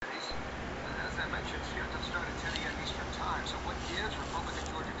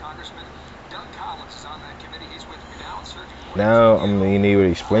Now I'm being able to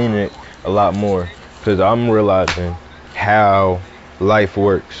explain it a lot more because I'm realizing how life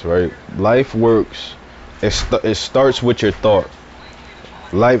works, right? Life works, it starts with your thought.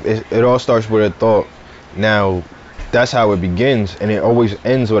 It all starts with a thought. Now, that's how it begins, and it always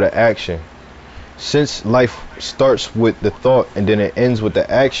ends with an action. Since life starts with the thought and then it ends with the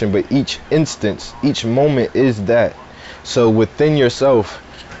action, but each instance, each moment is that. So within yourself,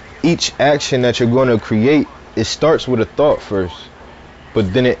 each action that you're going to create, it starts with a thought first,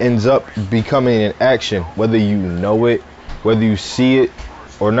 but then it ends up becoming an action, whether you know it, whether you see it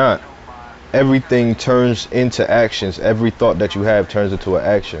or not. Everything turns into actions. Every thought that you have turns into an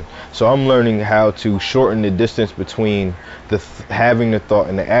action. So I'm learning how to shorten the distance between having the thought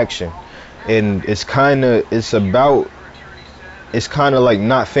and the action. And it's kind of like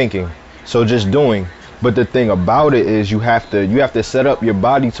not thinking, so just doing. But the thing about it is you have to set up your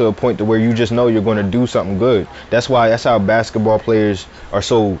body to a point to where you just know you're going to do something good. That's how basketball players are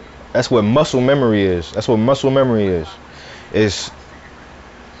so. That's what muscle memory is. It's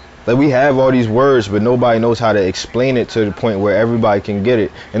like we have all these words, but nobody knows how to explain it to the point where everybody can get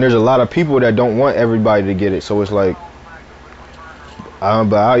it. And there's a lot of people that don't want everybody to get it. So it's like, but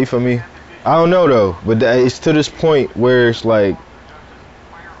how you feel me? I don't know though, but it's to this point where it's like,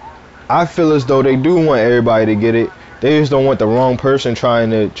 I feel as though they do want everybody to get it. They just don't want the wrong person trying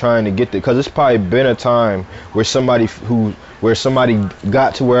to get it. Because it's probably been a time where somebody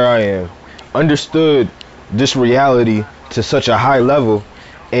got to where I am, understood this reality to such a high level,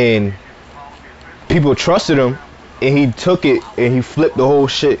 and people trusted him, and he took it and he flipped the whole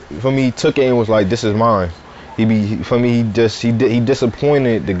shit for me. He took it and was like, "This is mine." He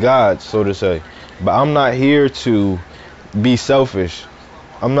disappointed the gods, so to say. But I'm not here to be selfish.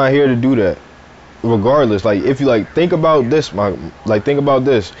 I'm not here to do that. Regardless, like if you think about this, think about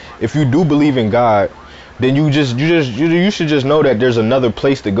this. If you do believe in God, then you should just know that there's another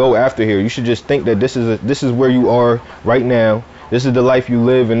place to go after here. You should just think that this is where you are right now. This is the life you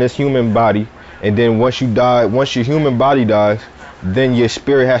live in this human body, and then once your human body dies, then your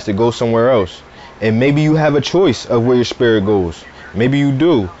spirit has to go somewhere else. And maybe you have a choice of where your spirit goes. Maybe you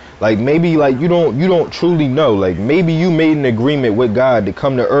do. Maybe you don't truly know. Maybe you made an agreement with God to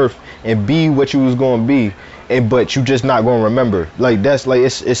come to earth and be what you was going to be, but you just not going to remember.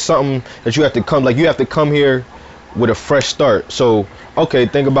 It's something that you have to come here with a fresh start. So, okay,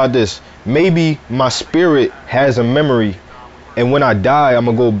 think about this. Maybe my spirit has a memory, and when I die, I'm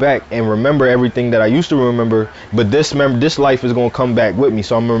going to go back and remember everything that I used to remember, but this life is going to come back with me,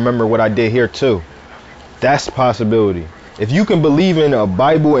 so I'm going to remember what I did here too. That's a possibility. If you can believe in a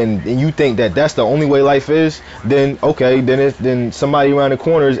Bible and you think that that's the only way life is, then okay, then somebody around the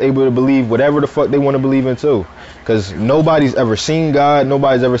corner is able to believe whatever the fuck they want to believe in too. Because nobody's ever seen God,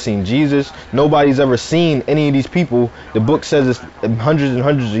 nobody's ever seen Jesus, nobody's ever seen any of these people. The book says it's hundreds and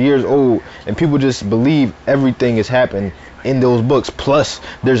hundreds of years old, and people just believe everything has happened in those books. Plus,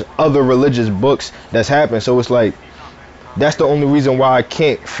 there's other religious books that's happened. So it's like, that's the only reason why I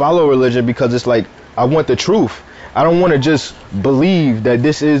can't follow religion, because it's like, I want the truth. I don't want to just believe that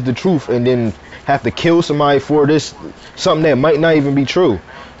this is the truth and then have to kill somebody for this, something that might not even be true.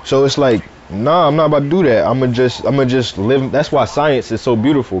 So it's like, nah, I'm not about to do that. I'm gonna just live. That's why science is so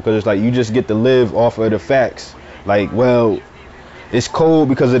beautiful, because it's like you just get to live off of the facts. Like, well, it's cold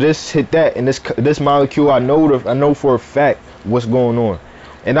because of this, hit that, and this molecule. I know for a fact what's going on.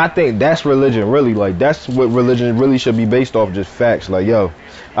 And I think that's religion, really. Like, that's what religion really should be based off, just facts. Like, yo,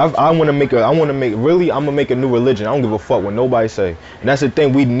 I'm gonna make a new religion. I don't give a fuck what nobody say. And that's the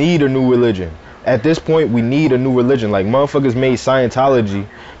thing, we need a new religion. At this point, we need a new religion. Like, motherfuckers made Scientology,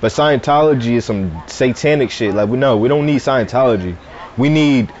 but Scientology is some satanic shit. Like, we don't need Scientology. We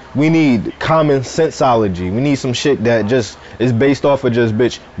need common senseology. We need some shit that just is based off of just,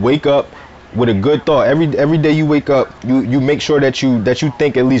 bitch, wake up with a good thought. Every day you wake up, you make sure that you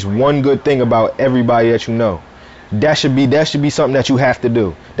think at least one good thing about everybody that you know. That should be something that you have to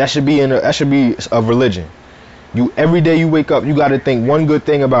do. That should be a religion. Every day you wake up, you got to think one good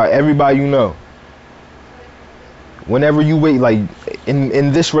thing about everybody you know. Whenever you wake, like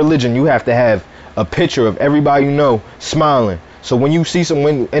in this religion, you have to have a picture of everybody you know smiling. So when you see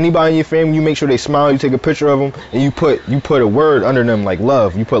anybody in your family, you make sure they smile. You take a picture of them, and you put a word under them, like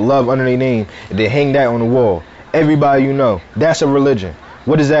love. You put love under their name, and they hang that on the wall. Everybody you know. That's a religion.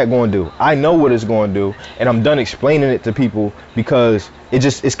 What is that going to do? I know what it's going to do, and I'm done explaining it to people, because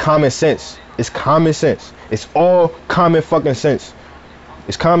it's common sense. It's common sense. It's all common fucking sense.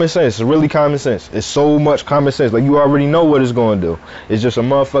 It's common sense. It's really common sense. It's so much common sense. Like, you already know what it's going to do. It's just a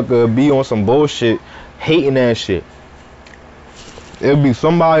motherfucker be on some bullshit, hating that shit. It'll be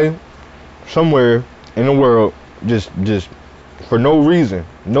somebody somewhere in the world just for no reason.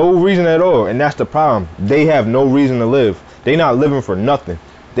 No reason at all. And that's the problem. They have no reason to live. They not living for nothing.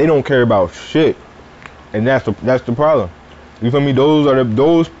 They don't care about shit. And that's the problem. You feel me? Those are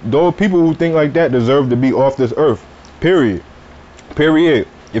those people who think like that deserve to be off this earth. Period. Period.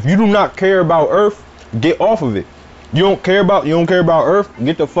 If you do not care about earth, get off of it. You don't care about earth,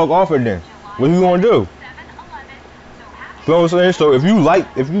 get the fuck off it then. What you gonna do? You know what I'm saying? So if you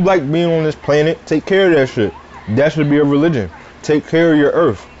like being on this planet, take care of that shit. That should be a religion. Take care of your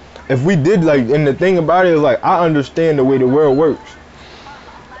earth. If we did like, and the thing about it is like, I understand the way the world works.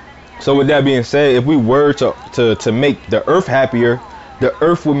 So with that being said, if we were to make the earth happier, the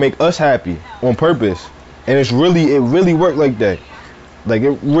earth would make us happy on purpose. And it really worked like that. Like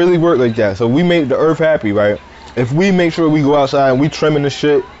it really worked like that. So we make the earth happy, right? If we make sure we go outside and we trimming the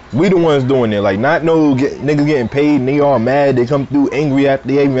shit, we the ones doing it. Like not no niggas getting paid and they all mad. They come through angry after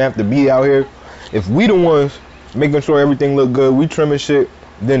they even have to be out here. If we the ones making sure everything look good, we trimming shit,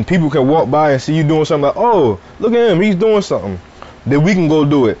 then people can walk by and see you doing something like, oh, look at him, he's doing something. Then we can go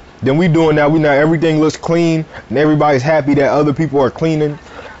do it. Then we doing that. We now everything looks clean and everybody's happy that other people are cleaning.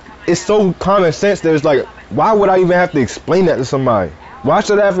 It's so common sense that it's like, why would I even have to explain that to somebody? Why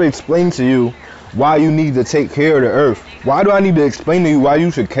should I have to explain to you why you need to take care of the earth? Why do I need to explain to you why you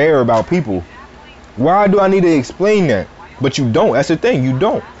should care about people? Why do I need to explain that? But you don't. That's the thing. You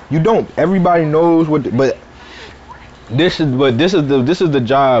don't. You don't. Everybody knows what. But this is the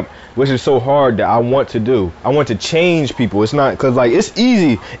job which is so hard that I want to do. I want to change people. It's not because like it's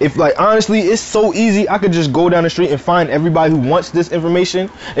easy. If like honestly, it's so easy. I could just go down the street and find everybody who wants this information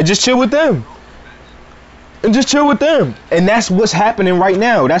and just chill with them. And just chill with them. And that's what's happening right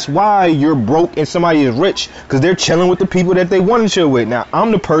now. That's why you're broke and somebody is rich, because they're chilling with the people that they want to chill with. Now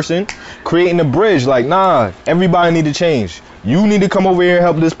I'm the person creating the bridge. Like, nah, everybody need to change. You need to come over here and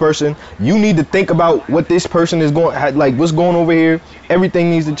help this person. You need to think about what this person is going, like what's going over here.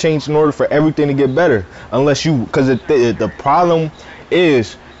 Everything needs to change in order for everything to get better. Unless you, because the problem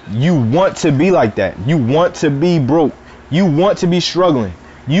is you want to be like that. You want to be broke. You want to be struggling.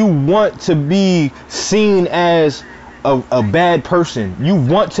 You want to be seen as a bad person. You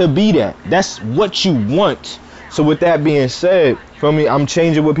want to be that. That's what you want. So with that being said, for me, I'm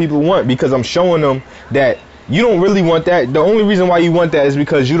changing what people want because I'm showing them that you don't really want that. The only reason why you want that is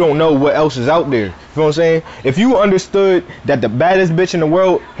because you don't know what else is out there. You know what I'm saying? If you understood that the baddest bitch in the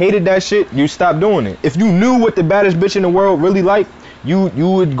world hated that shit, you stop doing it. If you knew what the baddest bitch in the world really liked, you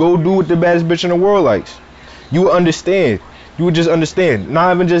would go do what the baddest bitch in the world likes. You would understand. You would just understand.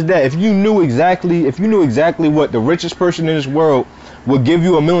 Not even just that. If you knew exactly what the richest person in this world would give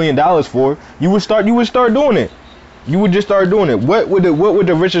you $1 million for, you would start doing it. You would just start doing it. What would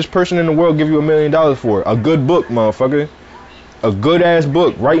the richest person in the world give you $1 million for? A good book, motherfucker. A good ass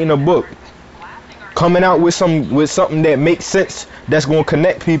book. Writing a book. Coming out with something that makes sense, that's gonna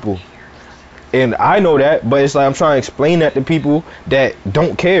connect people. And I know that, but it's like I'm trying to explain that to people that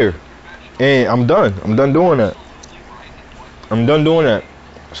don't care. And I'm done. I'm done doing that. I'm done doing that.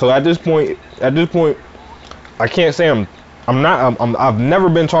 So at this point, I can't say I've never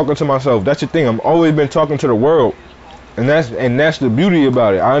been talking to myself. That's the thing. I've always been talking to the world. And that's the beauty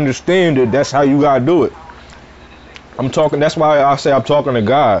about it. I understand that that's how you gotta do it. That's why I say I'm talking to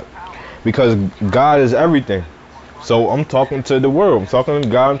God. Because God is everything. So I'm talking to the world. I'm talking to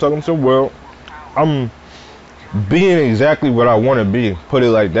God, I'm talking to the world. I'm being exactly what I wanna be. Put it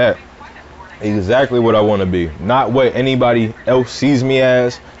like that. Exactly what I want to be, not what anybody else sees me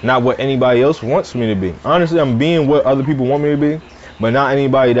as, not what anybody else wants me to be. Honestly, I'm being what other people want me to be, but not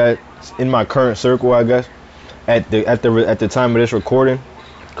anybody that's in my current circle, I guess, at the time of this recording.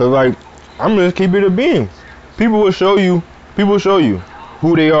 Cause like I'm just keep it a being. People will show you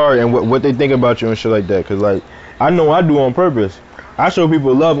who they are and what they think about you and shit like that. Cause like I know I do on purpose. I show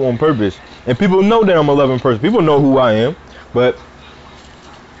people love on purpose, and people know that I'm a loving person. People know who I am, but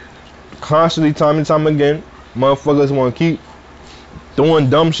constantly, time and time again, motherfuckers want to keep doing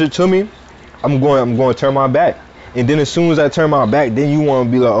dumb shit to me. I'm going to turn my back. And then as soon as I turn my back, then you want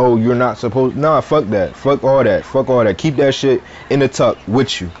to be like, oh, you're not supposed. Nah, fuck that. Fuck all that. Fuck all that. Keep that shit in the tuck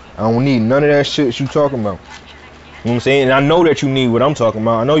with you. I don't need none of that shit you talking about. You know what I'm saying? And I know that you need what I'm talking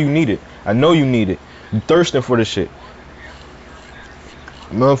about. I know you need it. I know you need it. You're thirsting for this shit.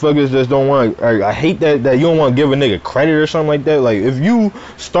 Motherfuckers just don't want. I hate that you don't want to give a nigga credit or something like that. Like if you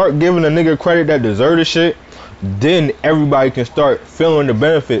start giving a nigga credit that deserve the shit, then everybody can start feeling the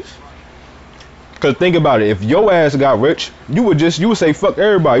benefits. Cause think about it, if your ass got rich, you would say fuck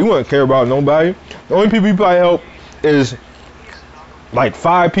everybody. You wouldn't care about nobody. The only people you probably help is like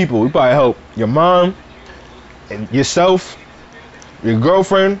 5 people. You probably help your mom, and yourself, your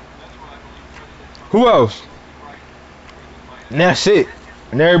girlfriend. Who else? And that's it.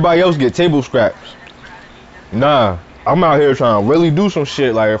 And everybody else get table scraps. Nah, I'm out here trying to really do some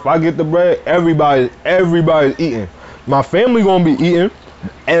shit. Like if I get the bread, everybody's eating. My family gonna be eating.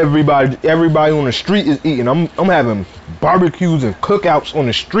 Everybody on the street is eating. I'm having barbecues and cookouts on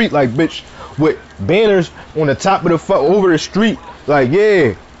the street, like bitch, with banners on the top of the over the street. Like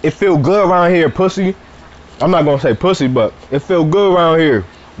yeah, it feel good around here, pussy. I'm not gonna say pussy, but it feel good around here.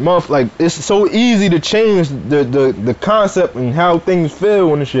 Like it's so easy to change the concept and how things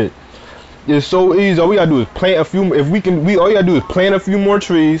feel and shit. It's so easy. All we gotta do is plant a few. If we can, all you gotta do is plant a few more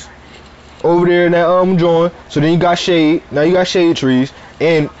trees over there in that joint. So then you got shade. Now you got shade trees,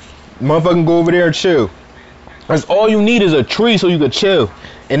 and motherfucking go over there and chill. That's all you need is a tree so you can chill.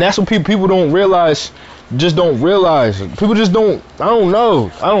 And that's what people don't realize. Just don't realize. People just don't. I don't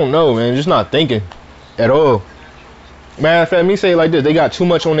know, man. Just not thinking at all. Matter of fact, me say it like this: they got too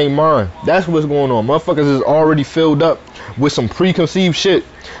much on their mind. That's what's going on. Motherfuckers is already filled up with some preconceived shit,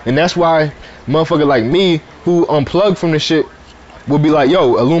 and that's why motherfucker like me who unplugged from the shit will be like,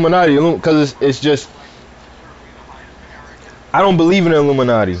 yo, Illuminati, because it's just, I don't believe in the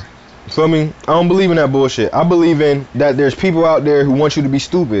Illuminati. You feel me? I don't believe in that bullshit. I believe in that there's people out there who want you to be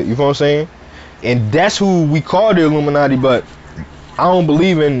stupid. You feel what I'm saying? And that's who we call the Illuminati, but I don't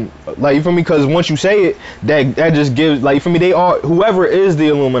believe in, like, you feel me? Because once you say it, that just gives, like, for me, whoever is the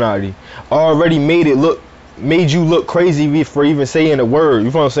Illuminati already made you look crazy for even saying the word. You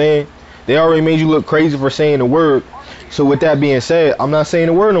feel what I'm saying? They already made you look crazy for saying the word. So with that being said, I'm not saying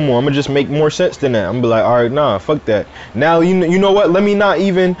the word no more. I'm gonna just make more sense than that. I'm gonna be like, all right, nah, fuck that. Now you know what? Let me not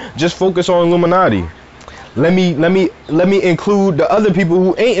even just focus on Illuminati. Let me include the other people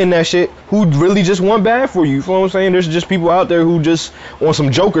who ain't in that shit, who really just want bad for you. You feel what I'm saying? There's just people out there who just want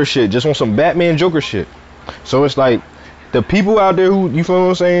some Joker shit, just want some Batman Joker shit. So it's like the people out there who, you feel what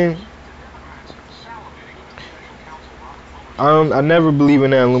I'm saying? I never believe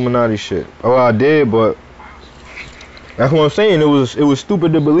in that Illuminati shit. Oh, I did, but that's what I'm saying. It was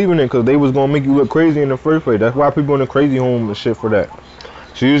stupid to believe in it because they was gonna make you look crazy in the first place. That's why people in the crazy home and shit for that.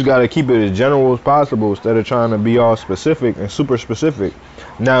 So you just gotta keep it as general as possible instead of trying to be all specific and super specific.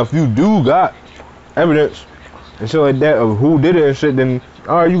 Now, if you do got evidence and shit like that of who did it and shit, then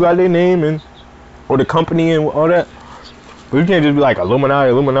all right, you got their name and or the company and all that. But you can't just be like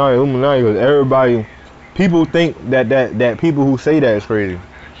Illuminati, because everybody, people think that people who say that is crazy.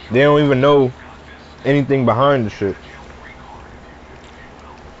 They don't even know anything behind the shit.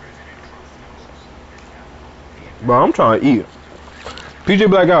 Bro, I'm trying to eat. PJ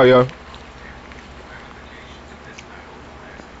Black out, yo.